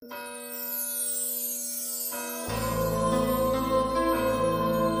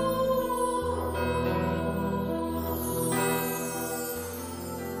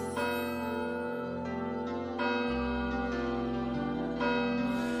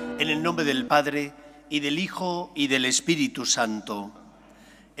En el nombre del Padre, y del Hijo, y del Espíritu Santo.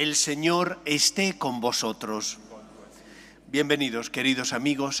 El Señor esté con vosotros. Bienvenidos, queridos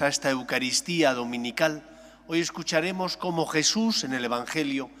amigos, a esta Eucaristía dominical. Hoy escucharemos cómo Jesús, en el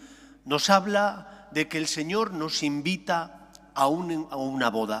Evangelio, nos habla de que el Señor nos invita a una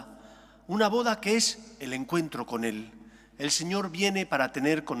boda que es el encuentro con Él. El Señor viene para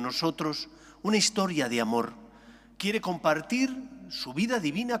tener con nosotros una historia de amor. Quiere compartir su vida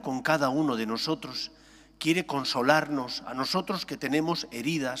divina con cada uno de nosotros. Quiere consolarnos a nosotros que tenemos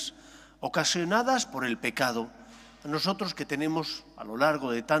heridas ocasionadas por el pecado, a nosotros que tenemos a lo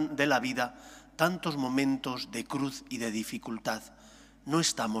largo de la vida tantos momentos de cruz y de dificultad. No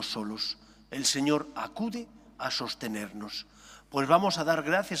estamos solos. El Señor acude a sostenernos. Pues vamos a dar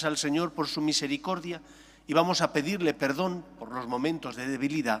gracias al Señor por su misericordia y vamos a pedirle perdón por los momentos de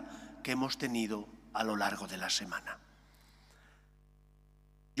debilidad que hemos tenido a lo largo de la semana.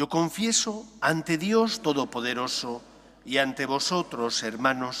 Yo confieso ante Dios Todopoderoso y ante vosotros,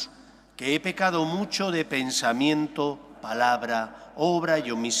 hermanos, que he pecado mucho de pensamiento, palabra, obra y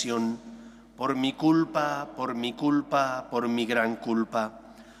omisión, por mi culpa, por mi gran culpa.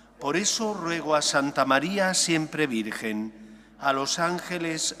 Por eso ruego a Santa María, siempre Virgen, a los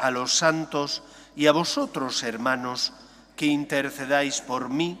ángeles, a los santos y a vosotros, hermanos, que intercedáis por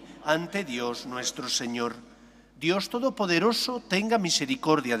mí ante Dios nuestro Señor. Dios Todopoderoso tenga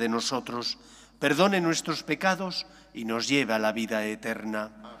misericordia de nosotros, perdone nuestros pecados y nos lleve a la vida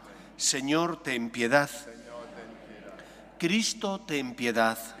eterna. Amén. Señor, ten piedad. Cristo, ten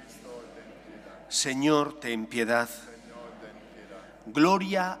piedad. Señor, ten piedad.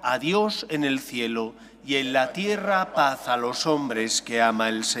 Gloria a Dios en el cielo y en la tierra paz a los hombres que ama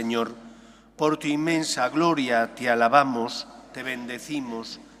el Señor. Por tu inmensa gloria te alabamos, te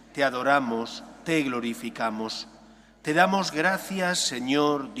bendecimos, te adoramos, te glorificamos. Te damos gracias,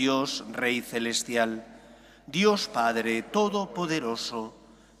 Señor Dios, Rey Celestial, Dios Padre Todopoderoso,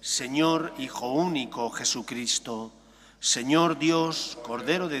 Señor Hijo único Jesucristo, Señor Dios,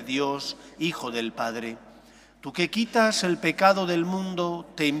 Cordero de Dios, Hijo del Padre. Tú que quitas el pecado del mundo,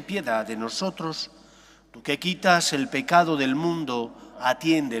 ten piedad de nosotros. Tú que quitas el pecado del mundo,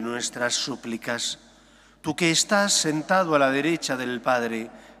 atiende nuestras súplicas. Tú que estás sentado a la derecha del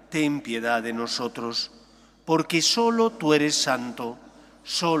Padre, ten piedad de nosotros. Porque solo tú eres santo,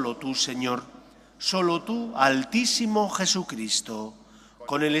 solo tú, Señor, solo tú, Altísimo Jesucristo,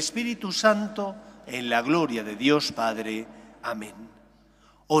 con el Espíritu Santo, en la gloria de Dios Padre. Amén.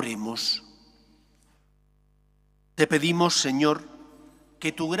 Oremos. Te pedimos, Señor,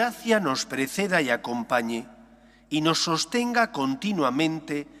 que tu gracia nos preceda y acompañe y nos sostenga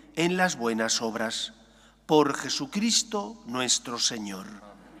continuamente en las buenas obras. Por Jesucristo nuestro Señor.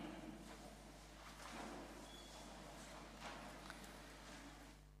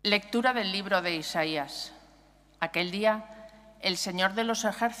 Lectura del libro de Isaías. Aquel día, el Señor de los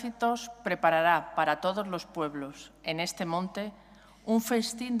ejércitos preparará para todos los pueblos en este monte un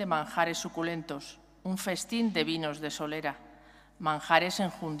festín de manjares suculentos, un festín de vinos de solera, manjares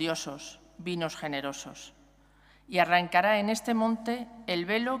enjundiosos, vinos generosos. Y arrancará en este monte el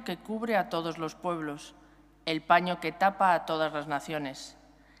velo que cubre a todos los pueblos, el paño que tapa a todas las naciones.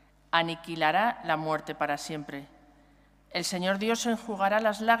 Aniquilará la muerte para siempre. El Señor Dios enjugará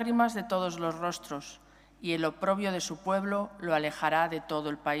las lágrimas de todos los rostros, y el oprobio de su pueblo lo alejará de todo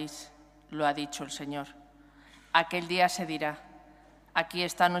el país, lo ha dicho el Señor. Aquel día se dirá: aquí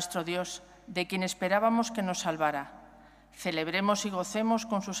está nuestro Dios, de quien esperábamos que nos salvara. Celebremos y gocemos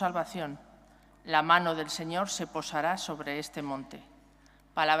con su salvación. La mano del Señor se posará sobre este monte.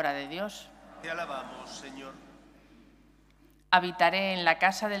 Palabra de Dios. Te alabamos, Señor. Habitaré en la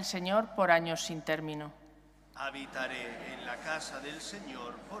casa del Señor por años sin término. Habitaré en la casa del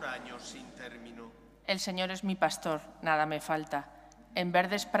Señor por años sin término. El Señor es mi pastor, nada me falta. En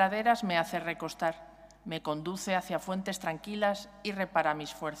verdes praderas me hace recostar, me conduce hacia fuentes tranquilas y repara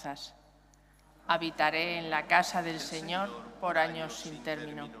mis fuerzas. Habitaré en la casa del Señor por años sin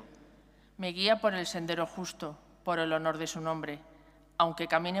término. Me guía por el sendero justo, por el honor de su nombre. Aunque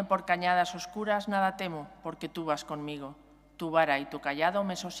camine por cañadas oscuras, nada temo, porque tú vas conmigo. Tu vara y tu cayado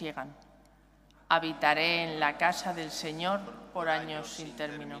me sosiegan. Habitaré en la casa del Señor por años sin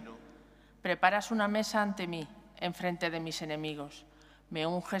término. Preparas una mesa ante mí, enfrente de mis enemigos. Me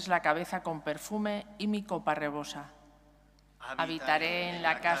unges la cabeza con perfume y mi copa rebosa. Habitaré en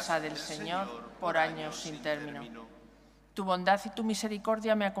la casa del Señor por años sin término. Tu bondad y tu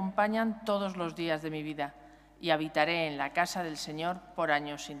misericordia me acompañan todos los días de mi vida, y habitaré en la casa del Señor por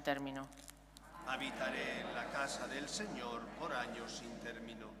años sin término. Habitaré en la casa del Señor por años sin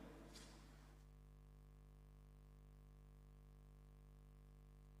término.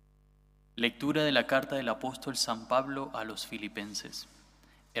 Lectura de la carta del apóstol San Pablo a los Filipenses.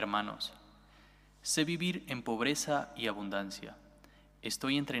 Hermanos, sé vivir en pobreza y abundancia.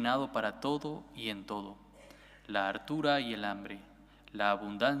 Estoy entrenado para todo y en todo, la hartura y el hambre, la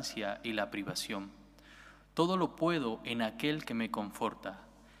abundancia y la privación. Todo lo puedo en aquel que me conforta.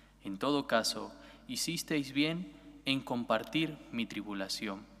 En todo caso, hicisteis bien en compartir mi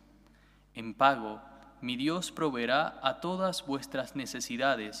tribulación. En pago, mi Dios proveerá a todas vuestras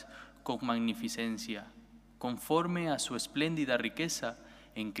necesidades con magnificencia, conforme a su espléndida riqueza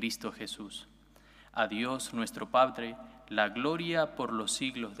en Cristo Jesús. A Dios nuestro Padre, la gloria por los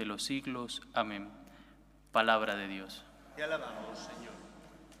siglos de los siglos. Amén. Palabra de Dios. Te alabamos, Señor.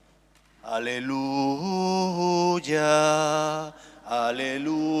 Aleluya, aleluya.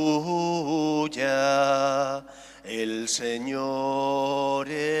 El Señor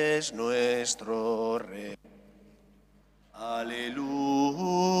es nuestro Rey. Aleluya,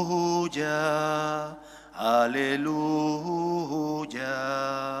 aleluya.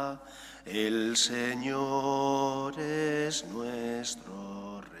 El Señor es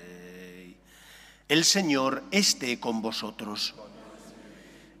nuestro Rey. El Señor esté con vosotros.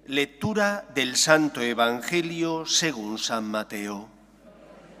 Lectura del Santo Evangelio según San Mateo.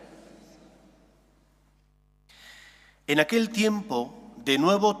 En aquel tiempo, de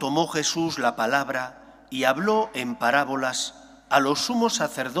nuevo tomó Jesús la palabra y habló en parábolas a los sumos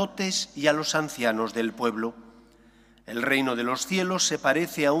sacerdotes y a los ancianos del pueblo. El reino de los cielos se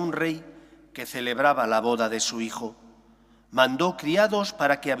parece a un rey que celebraba la boda de su hijo. Mandó criados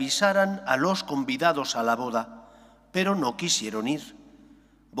para que avisaran a los convidados a la boda, pero no quisieron ir.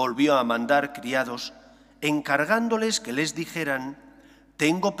 Volvió a mandar criados, encargándoles que les dijeran: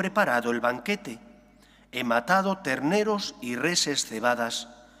 «Tengo preparado el banquete, he matado terneros y reses cebadas,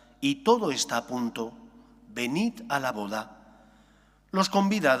 y todo está a punto. Venid a la boda». Los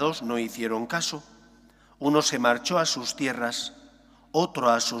convidados no hicieron caso. Uno se marchó a sus tierras, otro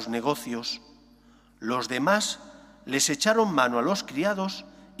a sus negocios. Los demás les echaron mano a los criados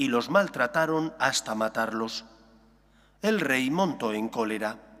y los maltrataron hasta matarlos. El rey montó en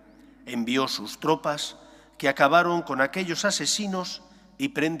cólera, envió sus tropas, que acabaron con aquellos asesinos y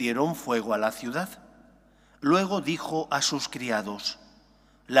prendieron fuego a la ciudad. Luego dijo a sus criados: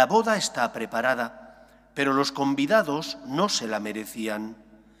 «La boda está preparada, pero los convidados no se la merecían.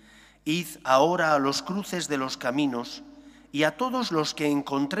 Id ahora a los cruces de los caminos, y a todos los que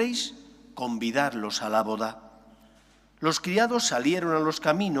encontréis, convidadlos a la boda». Los criados salieron a los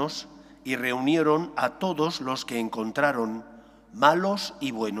caminos y reunieron a todos los que encontraron, malos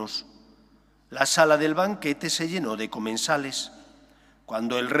y buenos. La sala del banquete se llenó de comensales.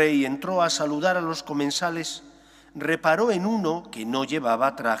 Cuando el rey entró a saludar a los comensales, reparó en uno que no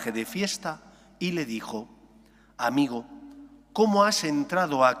llevaba traje de fiesta y le dijo: «Amigo, ¿cómo has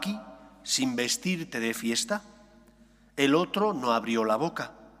entrado aquí sin vestirte de fiesta?». El otro no abrió la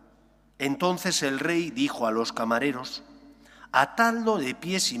boca. Entonces el rey dijo a los camareros: «Atadlo de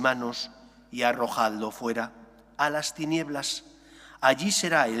pies y manos y arrojadlo fuera, a las tinieblas. Allí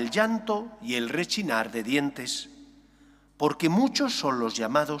será el llanto y el rechinar de dientes, porque muchos son los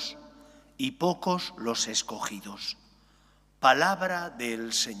llamados y pocos los escogidos». Palabra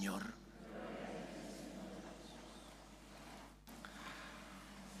del Señor.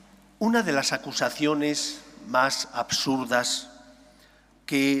 Una de las acusaciones más absurdas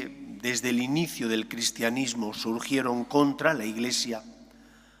que desde el inicio del cristianismo surgieron contra la Iglesia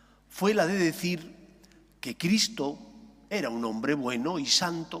fue la de decir que Cristo era un hombre bueno y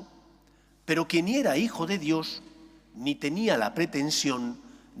santo, pero que ni era hijo de Dios ni tenía la pretensión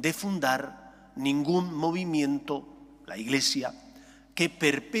de fundar ningún movimiento, la Iglesia, que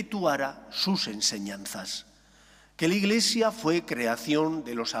perpetuara sus enseñanzas. Que la Iglesia fue creación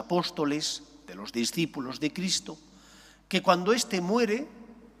de los apóstoles, de los discípulos de Cristo, que cuando éste muere,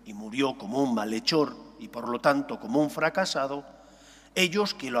 y murió como un malhechor y por lo tanto como un fracasado,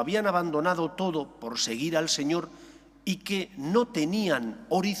 ellos que lo habían abandonado todo por seguir al Señor y que no tenían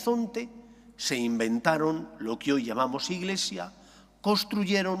horizonte, se inventaron lo que hoy llamamos Iglesia,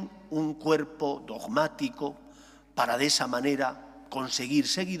 construyeron un cuerpo dogmático para de esa manera conseguir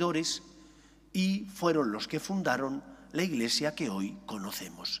seguidores y fueron los que fundaron la Iglesia que hoy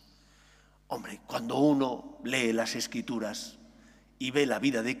conocemos. Hombre, cuando uno lee las Escrituras y ve la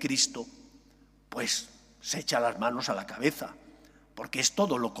vida de Cristo, pues se echa las manos a la cabeza, porque es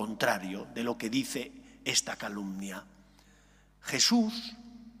todo lo contrario de lo que dice esta calumnia. Jesús,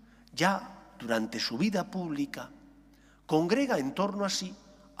 ya durante su vida pública, congrega en torno a sí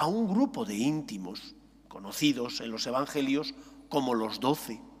a un grupo de íntimos, conocidos en los evangelios como los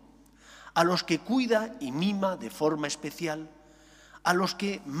 12, a los que cuida y mima de forma especial, a los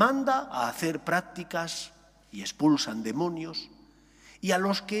que manda a hacer prácticas y expulsan demonios, y a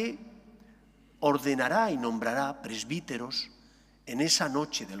los que ordenará y nombrará presbíteros en esa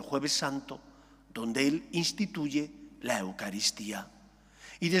noche del Jueves Santo, donde Él instituye la Eucaristía.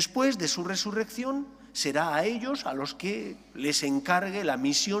 Y después de su resurrección será a ellos a los que les encargue la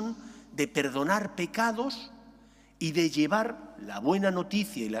misión de perdonar pecados y de llevar la buena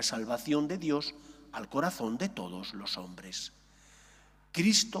noticia y la salvación de Dios al corazón de todos los hombres.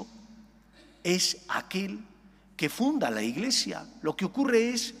 Cristo es aquel que funda la Iglesia. Lo que ocurre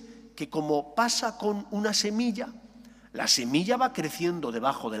es que, como pasa con una semilla, la semilla va creciendo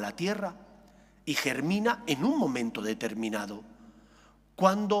debajo de la tierra y germina en un momento determinado.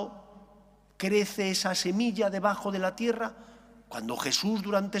 Cuando crece esa semilla debajo de la tierra, cuando Jesús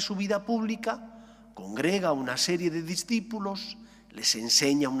durante su vida pública congrega a una serie de discípulos, les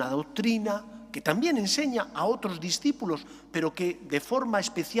enseña una doctrina que también enseña a otros discípulos, pero que de forma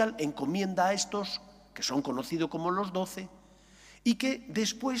especial encomienda a estos, que son conocidos como los 12, y que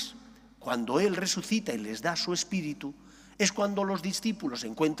después, cuando Él resucita y les da su espíritu, es cuando los discípulos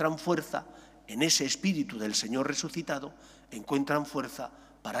encuentran fuerza en ese espíritu del Señor resucitado, encuentran fuerza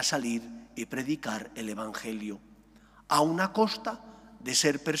para salir y predicar el Evangelio, a una costa de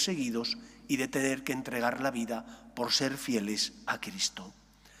ser perseguidos y de tener que entregar la vida por ser fieles a Cristo.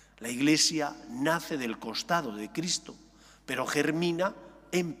 La Iglesia nace del costado de Cristo, pero germina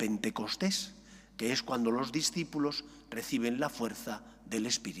en Pentecostés, que es cuando los discípulos reciben la fuerza del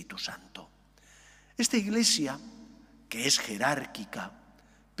Espíritu Santo. Esta Iglesia, que es jerárquica,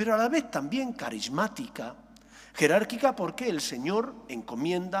 pero a la vez también carismática, jerárquica porque el Señor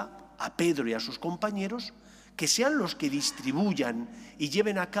encomienda a Pedro y a sus compañeros que sean los que distribuyan y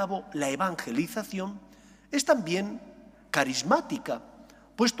lleven a cabo la evangelización, es también carismática,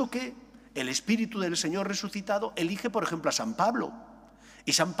 puesto que el Espíritu del Señor resucitado elige, por ejemplo, a San Pablo,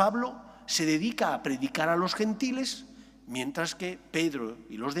 y San Pablo se dedica a predicar a los gentiles, mientras que Pedro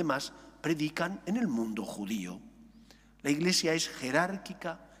y los demás predican en el mundo judío. La Iglesia es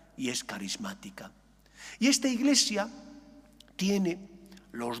jerárquica y es carismática. Y esta Iglesia tiene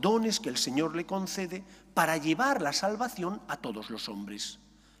los dones que el Señor le concede para llevar la salvación a todos los hombres.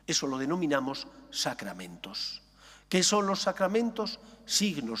 Eso lo denominamos sacramentos. ¿Qué son los sacramentos?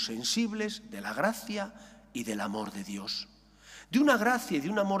 Signos sensibles de la gracia y del amor de Dios. De una gracia y de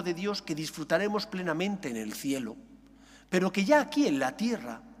un amor de Dios que disfrutaremos plenamente en el cielo, pero que ya aquí en la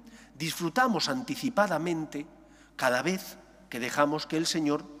tierra disfrutamos anticipadamente cada vez que dejamos que el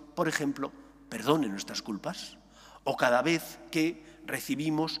Señor, por ejemplo, perdone nuestras culpas, o cada vez que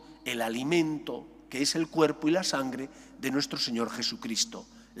recibimos el alimento que es el cuerpo y la sangre de nuestro Señor Jesucristo,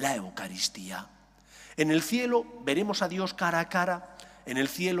 la Eucaristía. En el cielo veremos a Dios cara a cara, en el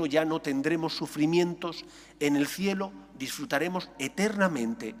cielo ya no tendremos sufrimientos, en el cielo disfrutaremos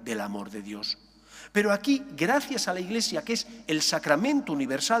eternamente del amor de Dios. Pero aquí, gracias a la Iglesia, que es el sacramento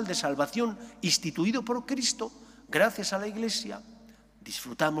universal de salvación instituido por Cristo, gracias a la Iglesia,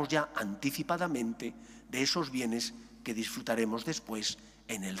 disfrutamos ya anticipadamente de esos bienes que disfrutaremos después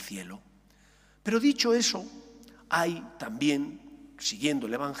en el cielo. Pero dicho eso, hay también, siguiendo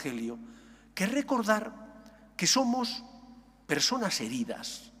el Evangelio, que recordar que somos personas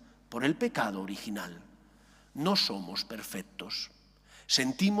heridas por el pecado original. No somos perfectos.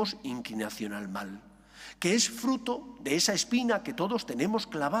 Sentimos inclinación al mal, que es fruto de esa espina que todos tenemos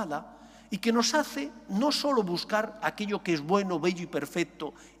clavada y que nos hace no solo buscar aquello que es bueno, bello y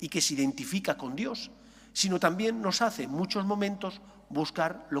perfecto y que se identifica con Dios, sino también nos hace en muchos momentos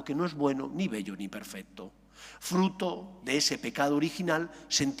buscar lo que no es bueno, ni bello, ni perfecto. Fruto de ese pecado original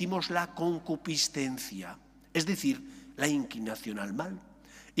sentimos la concupiscencia, es decir, la inclinación al mal.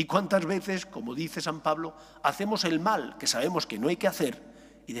 ¿Y cuántas veces, como dice San Pablo, hacemos el mal que sabemos que no hay que hacer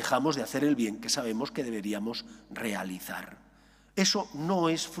y dejamos de hacer el bien que sabemos que deberíamos realizar? Eso no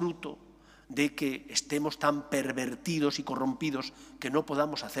es fruto de que estemos tan pervertidos y corrompidos que no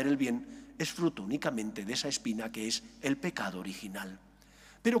podamos hacer el bien, es fruto únicamente de esa espina que es el pecado original.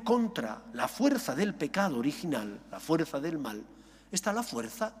 Pero contra la fuerza del pecado original, la fuerza del mal, está la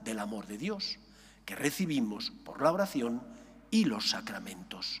fuerza del amor de Dios, que recibimos por la oración y los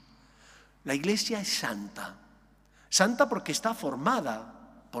sacramentos. La Iglesia es santa, santa porque está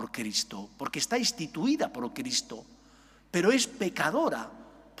formada por Cristo, porque está instituida por Cristo, pero es pecadora,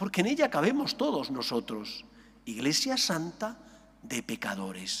 porque en ella cabemos todos nosotros. Iglesia santa de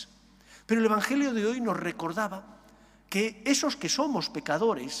pecadores. Pero el Evangelio de hoy nos recordaba que esos que somos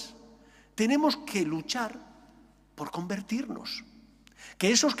pecadores tenemos que luchar por convertirnos.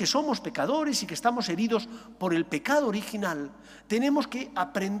 Que esos que somos pecadores y que estamos heridos por el pecado original, tenemos que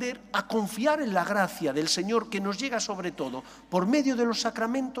aprender a confiar en la gracia del Señor que nos llega sobre todo por medio de los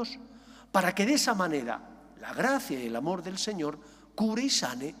sacramentos, para que de esa manera la gracia y el amor del Señor cure y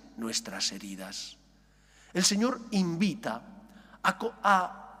sane nuestras heridas. El Señor invita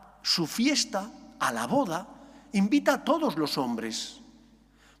a su fiesta, a la boda, invita a todos los hombres,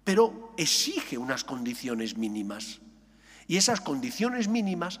 pero exige unas condiciones mínimas. Y esas condiciones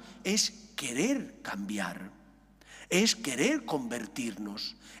mínimas es querer cambiar, es querer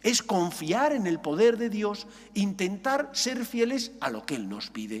convertirnos, es confiar en el poder de Dios, intentar ser fieles a lo que Él nos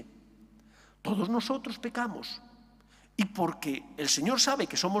pide. Todos nosotros pecamos, y porque el Señor sabe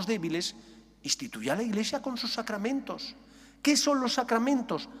que somos débiles, instituye a la Iglesia con sus sacramentos. ¿Qué son los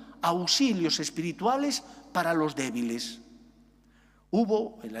sacramentos? Auxilios espirituales para los débiles.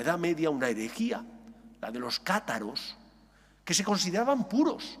 Hubo en la Edad Media una herejía, la de los cátaros, que se consideraban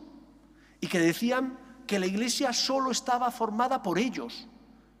puros y que decían que la Iglesia solo estaba formada por ellos.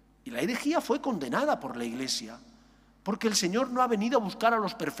 Y la herejía fue condenada por la Iglesia, porque el Señor no ha venido a buscar a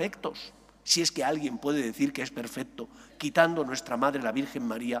los perfectos, si es que alguien puede decir que es perfecto, quitando nuestra Madre la Virgen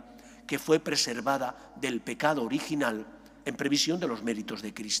María, que fue preservada del pecado original en previsión de los méritos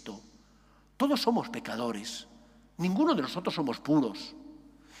de Cristo. Todos somos pecadores, ninguno de nosotros somos puros.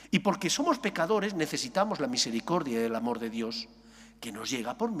 Y porque somos pecadores necesitamos la misericordia y el amor de Dios, que nos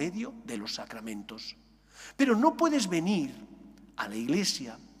llega por medio de los sacramentos. Pero no puedes venir a la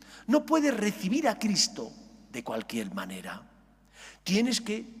Iglesia, no puedes recibir a Cristo de cualquier manera. Tienes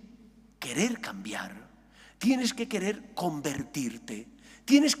que querer cambiar, tienes que querer convertirte,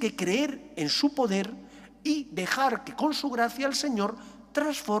 tienes que creer en su poder y dejar que con su gracia el Señor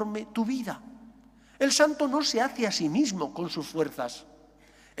transforme tu vida. El santo no se hace a sí mismo con sus fuerzas.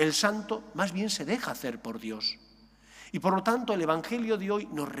 El santo más bien se deja hacer por Dios. Y por lo tanto el Evangelio de hoy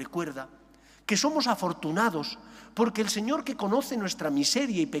nos recuerda que somos afortunados porque el Señor, que conoce nuestra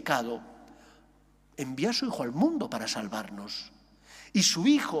miseria y pecado, envía a su Hijo al mundo para salvarnos. Y su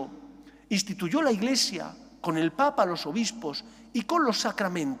Hijo instituyó la Iglesia con el Papa, los obispos y con los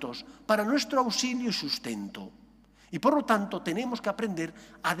sacramentos para nuestro auxilio y sustento. Y por lo tanto tenemos que aprender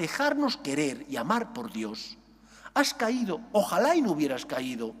a dejarnos querer y amar por Dios. Has caído, ojalá y no hubieras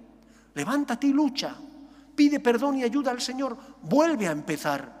caído. Levántate y lucha. Pide perdón y ayuda al Señor. Vuelve a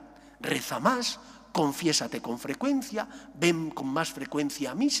empezar. Reza más, confiésate con frecuencia, ven con más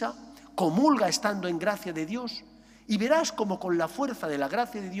frecuencia a misa, comulga estando en gracia de Dios y verás como con la fuerza de la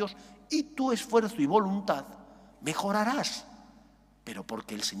gracia de Dios y tu esfuerzo y voluntad mejorarás. Pero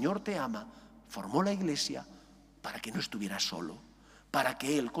porque el Señor te ama, formó la Iglesia para que no estuvieras solo, para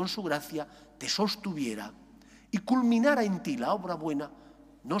que Él con su gracia te sostuviera y culminara en ti la obra buena.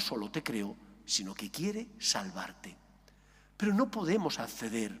 No solo te creó, sino que quiere salvarte. Pero no podemos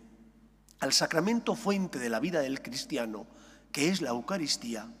acceder al sacramento fuente de la vida del cristiano, que es la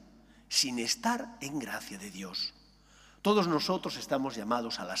Eucaristía, sin estar en gracia de Dios. Todos nosotros estamos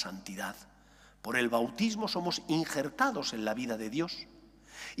llamados a la santidad. Por el bautismo somos injertados en la vida de Dios.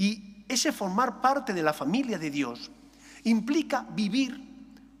 Y ese formar parte de la familia de Dios implica vivir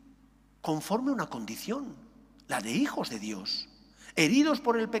conforme a una condición, la de hijos de Dios, heridos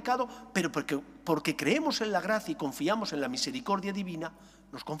por el pecado, pero porque creemos en la gracia y confiamos en la misericordia divina,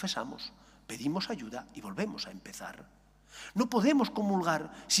 nos confesamos, pedimos ayuda y volvemos a empezar. No podemos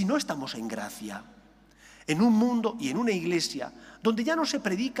comulgar si no estamos en gracia. En un mundo y en una iglesia donde ya no se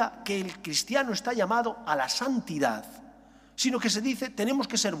predica que el cristiano está llamado a la santidad, sino que se dice tenemos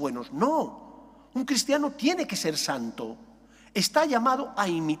que ser buenos. No, un cristiano tiene que ser santo. Está llamado a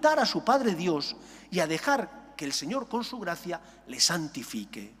imitar a su Padre Dios y a dejar que el Señor con su gracia le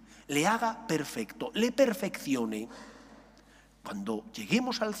santifique, le haga perfecto, le perfeccione. Cuando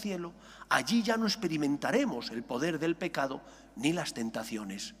lleguemos al cielo, allí ya no experimentaremos el poder del pecado ni las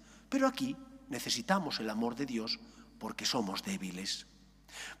tentaciones. Pero aquí necesitamos el amor de Dios porque somos débiles.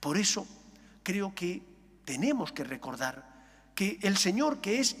 Por eso creo que tenemos que recordar que el Señor,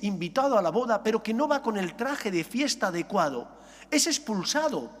 que es invitado a la boda, pero que no va con el traje de fiesta adecuado, es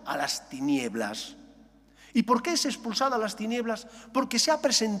expulsado a las tinieblas. ¿Y por qué es expulsado a las tinieblas? Porque se ha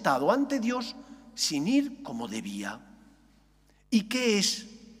presentado ante Dios sin ir como debía. ¿Y qué es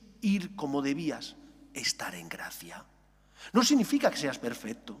ir como debías? Estar en gracia. No significa que seas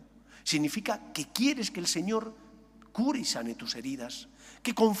perfecto, significa que quieres que el Señor cure y sane tus heridas,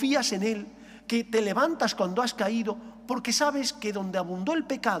 que confías en Él, que te levantas cuando has caído, porque sabes que donde abundó el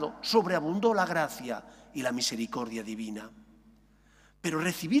pecado, sobreabundó la gracia y la misericordia divina. Pero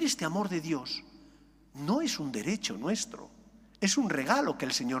recibir este amor de Dios no es un derecho nuestro, es un regalo que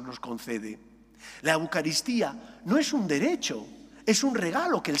el Señor nos concede. La Eucaristía no es un derecho, es un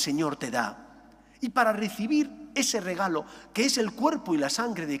regalo que el Señor te da. Y para recibir ese regalo, que es el cuerpo y la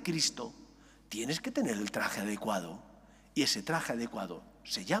sangre de Cristo, tienes que tener el traje adecuado. Y ese traje adecuado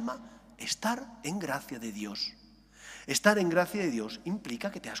se llama estar en gracia de Dios. Estar en gracia de Dios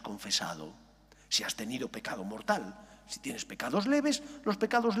implica que te has confesado. Si has tenido pecado mortal, si tienes pecados leves los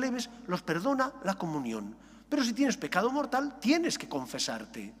perdona la comunión. Pero si tienes pecado mortal, tienes que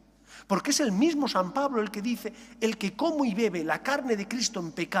confesarte. Porque es el mismo San Pablo el que dice: el que come y bebe la carne de Cristo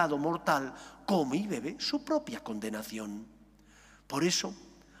en pecado mortal, come y bebe su propia condenación. Por eso,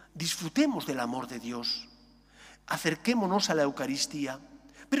 disfrutemos del amor de Dios, acerquémonos a la Eucaristía,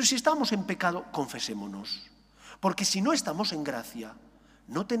 pero si estamos en pecado, confesémonos. Porque si no estamos en gracia,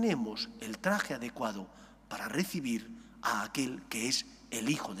 no tenemos el traje adecuado para recibir a aquel que es el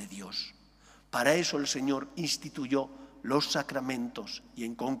Hijo de Dios. Para eso el Señor instituyó los sacramentos y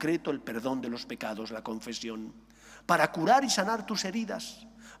en concreto el perdón de los pecados, la confesión, para curar y sanar tus heridas,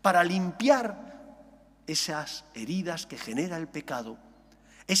 para limpiar esas heridas que genera el pecado,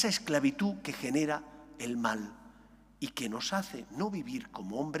 esa esclavitud que genera el mal y que nos hace no vivir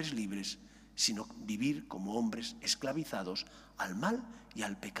como hombres libres, sino vivir como hombres esclavizados al mal y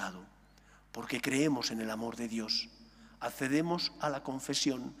al pecado. Porque creemos en el amor de Dios, accedemos a la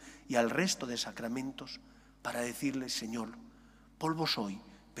confesión y al resto de sacramentos para decirle: Señor, polvo soy,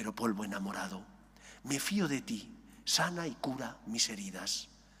 pero polvo enamorado. Me fío de ti, sana y cura mis heridas.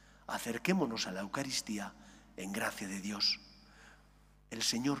 Acerquémonos a la Eucaristía en gracia de Dios. El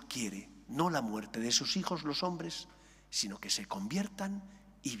Señor quiere no la muerte de sus hijos los hombres, sino que se conviertan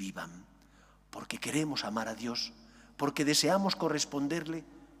y vivan. Porque queremos amar a Dios, porque deseamos corresponderle,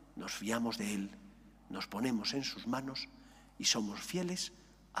 nos fiamos de Él, nos ponemos en sus manos y somos fieles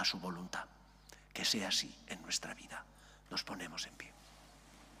a su voluntad. Que sea así en nuestra vida. Nos ponemos en pie.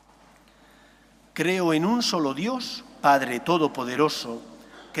 Creo en un solo Dios, Padre Todopoderoso,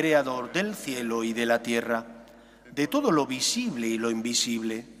 Creador del cielo y de la tierra, de todo lo visible y lo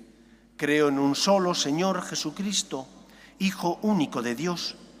invisible. Creo en un solo Señor Jesucristo, Hijo único de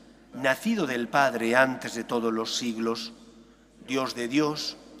Dios, nacido del Padre antes de todos los siglos, Dios de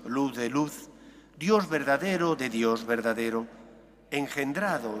Dios, luz de luz, Dios verdadero de Dios verdadero,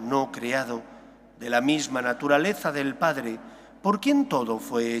 engendrado, no creado, de la misma naturaleza del Padre, por quien todo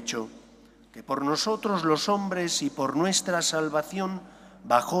fue hecho, que por nosotros los hombres y por nuestra salvación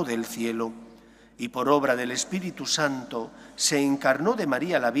bajó del cielo, y por obra del Espíritu Santo se encarnó de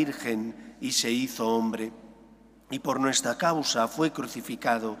María la Virgen y se hizo hombre, y por nuestra causa fue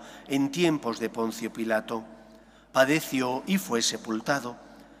crucificado en tiempos de Poncio Pilato, padeció y fue sepultado,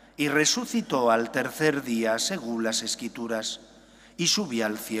 y resucitó al tercer día según las Escrituras, y subió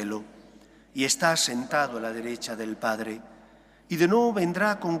al cielo, y está sentado a la derecha del Padre, y de nuevo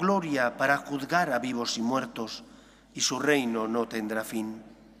vendrá con gloria para juzgar a vivos y muertos, y su reino no tendrá fin.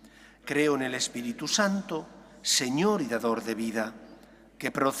 Creo en el Espíritu Santo, Señor y dador de vida,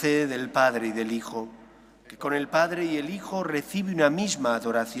 que procede del Padre y del Hijo, que con el Padre y el Hijo recibe una misma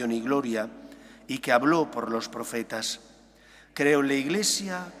adoración y gloria, y que habló por los profetas. Creo en la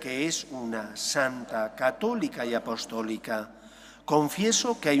Iglesia, que es una, santa, católica y apostólica.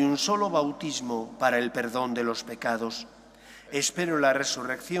 Confieso que hay un solo bautismo para el perdón de los pecados. Espero la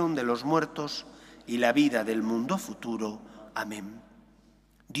resurrección de los muertos y la vida del mundo futuro. Amén.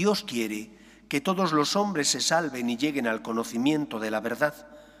 Dios quiere que todos los hombres se salven y lleguen al conocimiento de la verdad.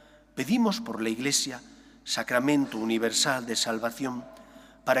 Pedimos por la Iglesia, sacramento universal de salvación,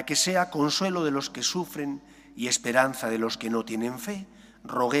 para que sea consuelo de los que sufren y esperanza de los que no tienen fe.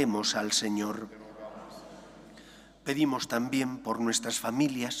 Roguemos al Señor. Pedimos también por nuestras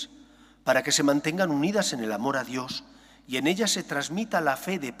familias, para que se mantengan unidas en el amor a Dios y en ellas se transmita la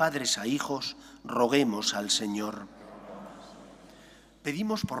fe de padres a hijos. Roguemos al Señor.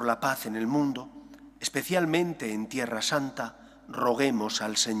 Pedimos por la paz en el mundo, especialmente en Tierra Santa. Roguemos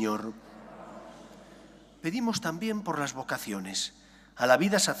al Señor. Pedimos también por las vocaciones, a la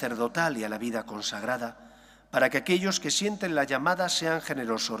vida sacerdotal y a la vida consagrada, para que aquellos que sienten la llamada sean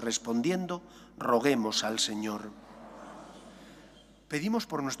generosos respondiendo. Roguemos al Señor. Pedimos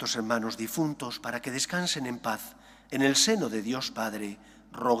por nuestros hermanos difuntos para que descansen en paz en el seno de Dios Padre.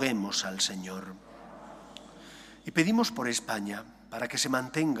 Roguemos al Señor. Y pedimos por España para que se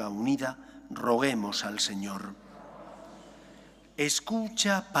mantenga unida. Roguemos al Señor.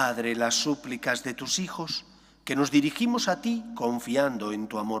 Escucha, Padre, las súplicas de tus hijos, que nos dirigimos a ti confiando en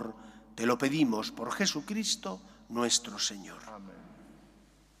tu amor. Te lo pedimos por Jesucristo nuestro Señor. Amén.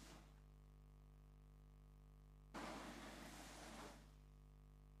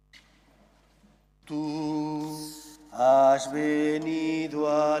 Tú has venido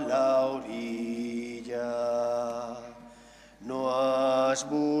a la orilla, no has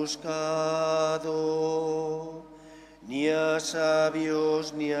buscado, ni a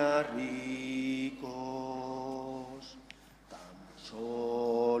sabios ni a ricos, tan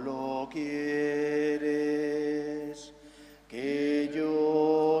solo quieres que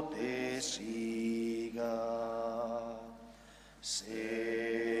yo te siga.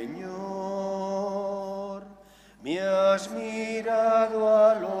 Señor, me has mirado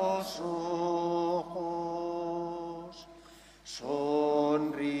a los ojos,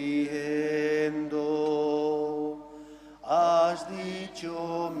 sonriendo, has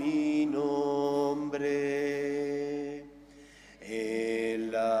dicho mi nombre.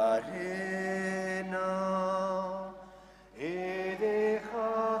 En la arena he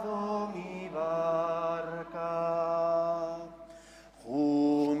dejado mi barca,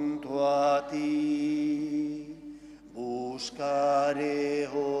 junto a ti buscaré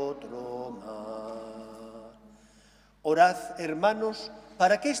otro mar. Orad, hermanos,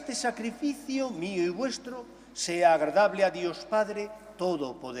 para que este sacrificio mío y vuestro sea agradable a Dios Padre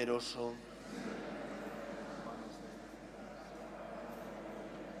Todopoderoso.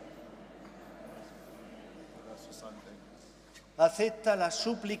 Acepta las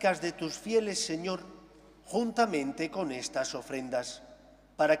súplicas de tus fieles, Señor, juntamente con estas ofrendas,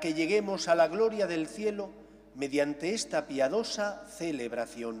 para que lleguemos a la gloria del cielo mediante esta piadosa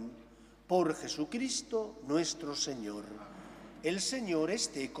celebración. Por Jesucristo nuestro Señor. El Señor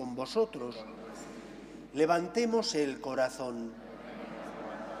esté con vosotros. Levantemos el corazón.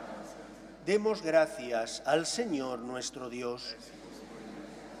 Demos gracias al Señor nuestro Dios.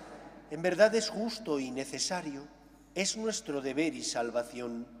 En verdad es justo y necesario, es nuestro deber y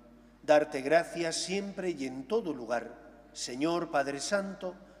salvación, darte gracias siempre y en todo lugar, Señor Padre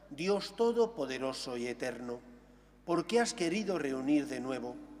Santo, Dios Todopoderoso y Eterno, porque has querido reunir de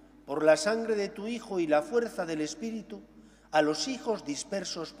nuevo, por la sangre de tu Hijo y la fuerza del Espíritu, a los hijos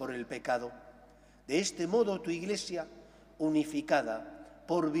dispersos por el pecado. De este modo tu Iglesia, unificada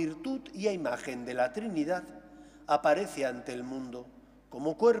por virtud y a imagen de la Trinidad, aparece ante el mundo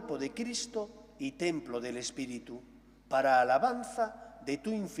como cuerpo de Cristo y templo del Espíritu, para alabanza de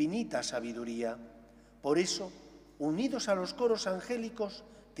tu infinita sabiduría. Por eso, unidos a los coros angélicos,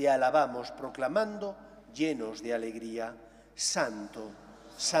 te alabamos proclamando, llenos de alegría: Santo,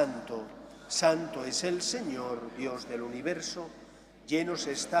 Santo, Santo es el Señor, Dios del universo. Llenos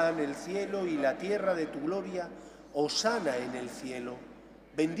están el cielo y la tierra de tu gloria. Hosana en el cielo.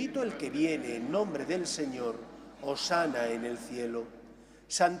 Bendito el que viene en nombre del Señor. Hosana en el cielo.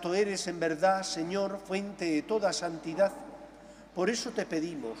 Santo eres en verdad, Señor, fuente de toda santidad. Por eso te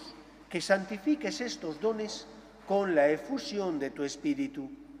pedimos que santifiques estos dones con la efusión de tu Espíritu,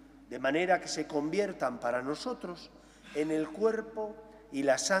 de manera que se conviertan para nosotros en el cuerpo y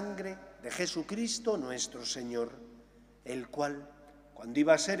la sangre de Jesucristo nuestro Señor, el cual, cuando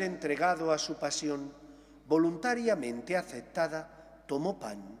iba a ser entregado a su pasión, voluntariamente aceptada, tomó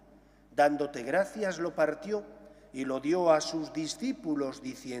pan, dándote gracias lo partió y lo dio a sus discípulos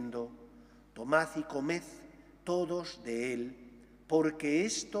diciendo: tomad y comed todos de él, porque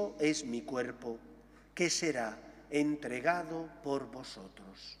esto es mi cuerpo, que será entregado por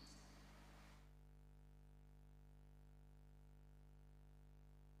vosotros.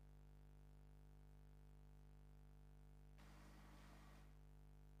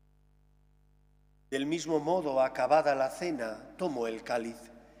 Del mismo modo, acabada la cena, tomó el cáliz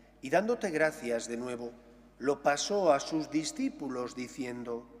y dándote gracias de nuevo, lo pasó a sus discípulos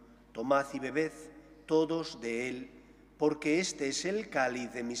diciendo: tomad y bebed todos de él, porque este es el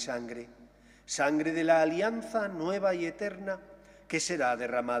cáliz de mi sangre, sangre de la alianza nueva y eterna, que será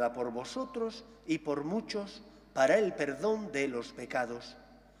derramada por vosotros y por muchos para el perdón de los pecados.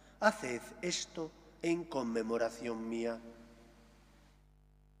 Haced esto en conmemoración mía.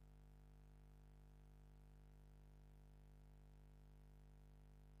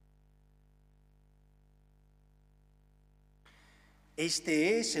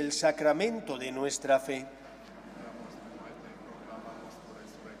 Este es el sacramento de nuestra fe.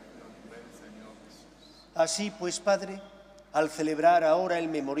 Así pues, Padre, al celebrar ahora el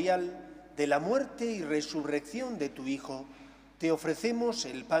memorial de la muerte y resurrección de tu Hijo, te ofrecemos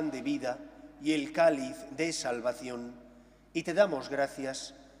el pan de vida y el cáliz de salvación, y te damos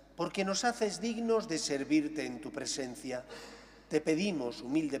gracias porque nos haces dignos de servirte en tu presencia. Te pedimos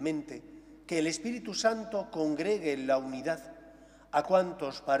humildemente que el Espíritu Santo congregue en la unidad a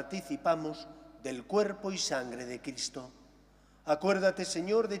cuantos participamos del cuerpo y sangre de Cristo. Acuérdate,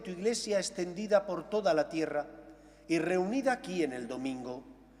 Señor, de tu Iglesia extendida por toda la tierra y reunida aquí en el domingo,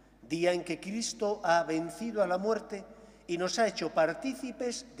 día en que Cristo ha vencido a la muerte y nos ha hecho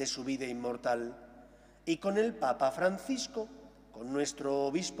partícipes de su vida inmortal. Y con el Papa Francisco, con nuestro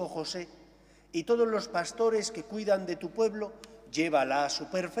obispo José y todos los pastores que cuidan de tu pueblo, llévala a su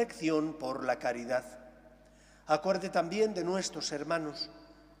perfección por la caridad. Acuerde también de nuestros hermanos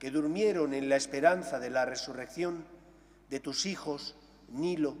que durmieron en la esperanza de la resurrección, de tus hijos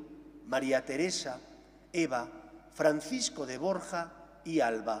Nilo, María Teresa, Eva, Francisco de Borja y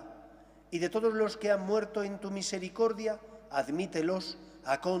Alba, y de todos los que han muerto en tu misericordia, admítelos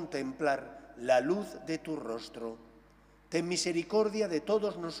a contemplar la luz de tu rostro. Ten misericordia de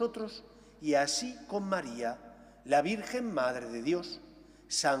todos nosotros y así con María, la Virgen Madre de Dios,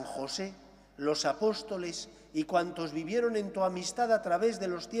 San José, los apóstoles y cuantos vivieron en tu amistad a través de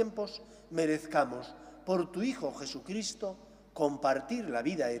los tiempos, merezcamos, por tu Hijo Jesucristo, compartir la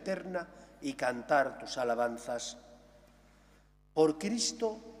vida eterna y cantar tus alabanzas. Por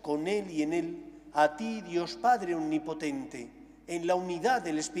Cristo, con Él y en Él, a ti, Dios Padre omnipotente, en la unidad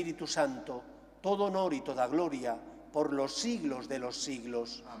del Espíritu Santo, todo honor y toda gloria, por los siglos de los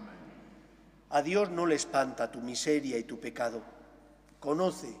siglos. Amén. A Dios no le espanta tu miseria y tu pecado.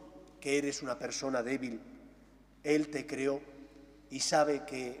 Conoce que eres una persona débil. Él te creó y sabe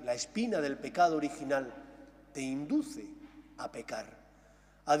que la espina del pecado original te induce a pecar.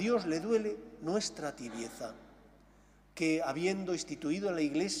 A Dios le duele nuestra tibieza, que habiendo instituido la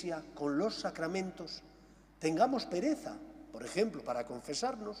Iglesia con los sacramentos, tengamos pereza, por ejemplo, para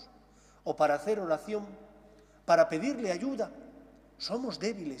confesarnos o para hacer oración, para pedirle ayuda. Somos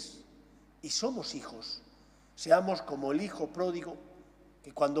débiles y somos hijos. Seamos como el hijo pródigo,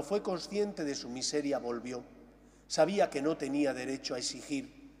 que cuando fue consciente de su miseria volvió. Sabía que no tenía derecho a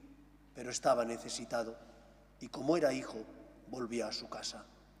exigir, pero estaba necesitado. Y como era hijo, volvió a su casa.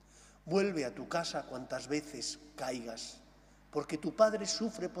 Vuelve a tu casa cuantas veces caigas, porque tu Padre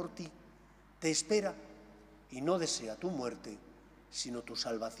sufre por ti, te espera y no desea tu muerte, sino tu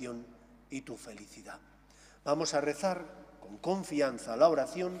salvación y tu felicidad. Vamos a rezar con confianza la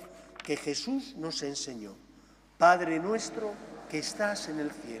oración que Jesús nos enseñó. Padre nuestro que estás en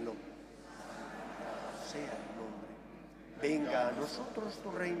el cielo, sea tu nombre, venga a nosotros tu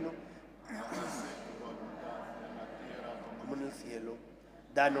reino, como en el cielo.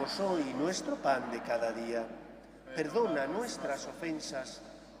 Danos hoy nuestro pan de cada día. Perdona nuestras ofensas,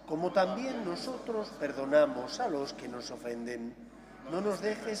 como también nosotros perdonamos a los que nos ofenden. No nos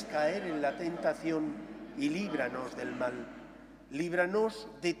dejes caer en la tentación y líbranos del mal. Líbranos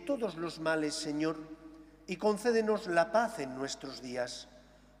de todos los males, Señor, y concédenos la paz en nuestros días,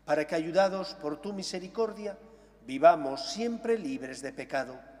 para que, ayudados por tu misericordia, vivamos siempre libres de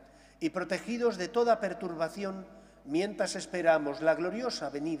pecado y protegidos de toda perturbación, mientras esperamos la gloriosa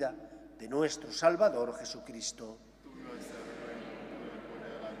venida de nuestro Salvador Jesucristo.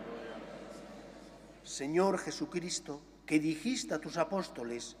 Señor Jesucristo, que dijiste a tus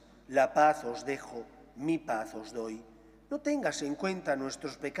apóstoles, la paz os dejo, mi paz os doy. No tengas en cuenta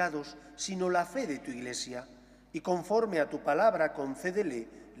nuestros pecados, sino la fe de tu Iglesia, y conforme a tu palabra concédele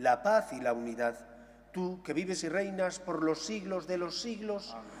la paz y la unidad. Tú, que vives y reinas por los siglos de los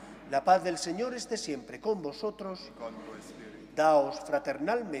siglos, amén. La paz del Señor esté siempre con vosotros. Y con tu espíritu. Daos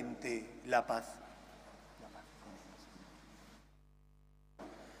fraternalmente la paz.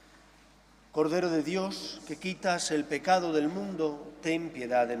 Cordero de Dios, que quitas el pecado del mundo, ten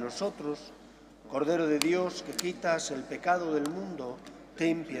piedad de nosotros. Cordero de Dios, que quitas el pecado del mundo,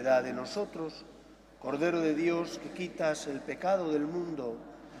 ten piedad de nosotros. Cordero de Dios, que quitas el pecado del mundo,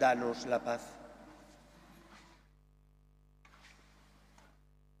 danos la paz.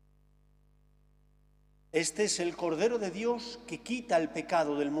 Este es el Cordero de Dios que quita el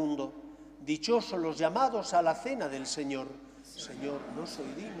pecado del mundo. Dichosos los llamados a la cena del Señor. Señor, no soy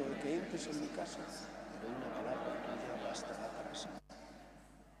digno de que entres en mi casa, pero una palabra tuya bastará para siempre.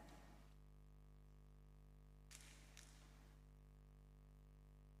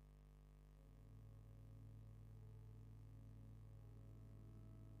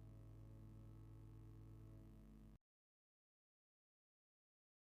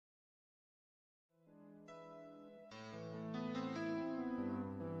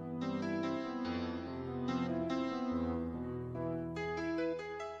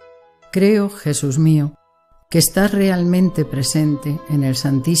 Creo, Jesús mío, que estás realmente presente en el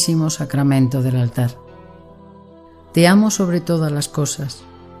Santísimo Sacramento del altar. Te amo sobre todas las cosas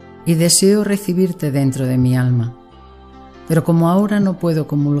y deseo recibirte dentro de mi alma. Pero como ahora no puedo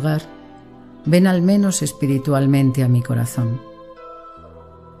comulgar, ven al menos espiritualmente a mi corazón.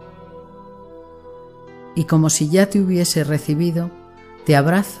 Y como si ya te hubiese recibido, te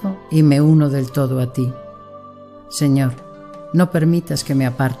abrazo y me uno del todo a ti. Señor, no permitas que me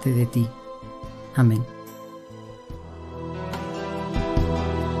aparte de ti. Amén.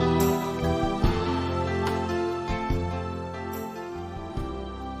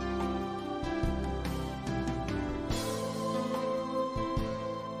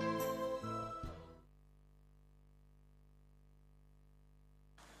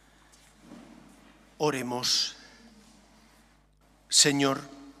 Oremos. Señor,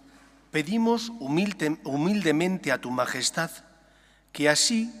 pedimos humildemente a tu majestad que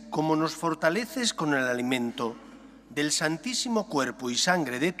así como nos fortaleces con el alimento del santísimo cuerpo y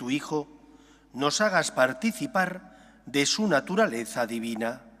sangre de tu Hijo, nos hagas participar de su naturaleza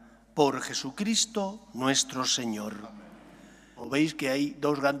divina. Por Jesucristo nuestro Señor. Veis que hay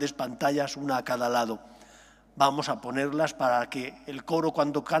dos grandes pantallas, una a cada lado. Vamos a ponerlas para que el coro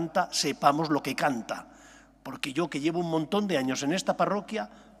cuando canta sepamos lo que canta. Porque yo, que llevo un montón de años en esta parroquia,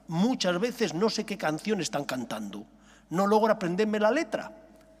 muchas veces no sé qué canción están cantando. No logro aprenderme la letra.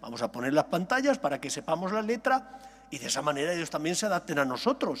 Vamos a poner las pantallas para que sepamos la letra y de esa manera ellos también se adapten a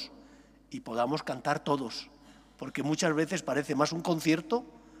nosotros y podamos cantar todos. Porque muchas veces parece más un concierto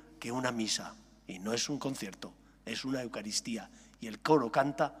que una misa. Y no es un concierto, es una Eucaristía. Y el coro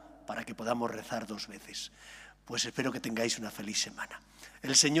canta para que podamos rezar 2 veces. Pues espero que tengáis una feliz semana.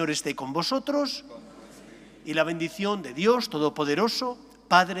 El Señor esté con vosotros y la bendición de Dios Todopoderoso,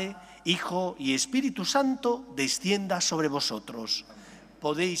 Padre, Hijo y Espíritu Santo, descienda sobre vosotros.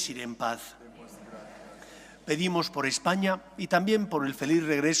 Podéis ir en paz. Pedimos por España y también por el feliz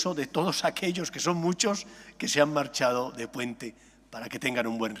regreso de todos aquellos, que son muchos, que se han marchado de puente, para que tengan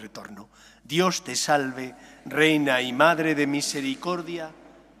un buen retorno. Dios te salve, Reina y Madre de misericordia,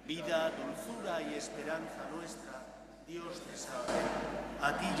 vida, dulzura y esperanza nuestra. Dios te salve.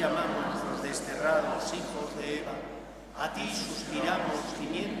 A ti llamamos los desterrados hijos de Eva. A ti suspiramos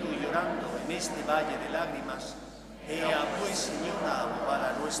gimiendo y llorando en este valle de lágrimas. Ea pues, Señora,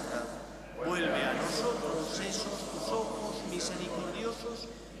 abogada nuestra, vuelve a nosotros esos tus ojos misericordiosos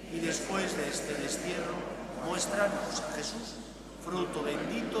y después de este destierro, muéstranos a Jesús, fruto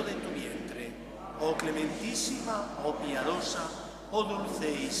bendito de tu vientre. Oh clementísima, oh piadosa, oh dulce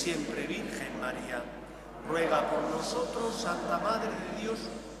y siempre Virgen María, ruega por nosotros, Santa Madre de Dios,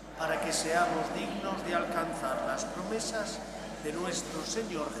 para que seamos dignos de alcanzar las promesas de nuestro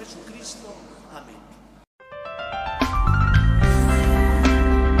Señor Jesucristo. Amén.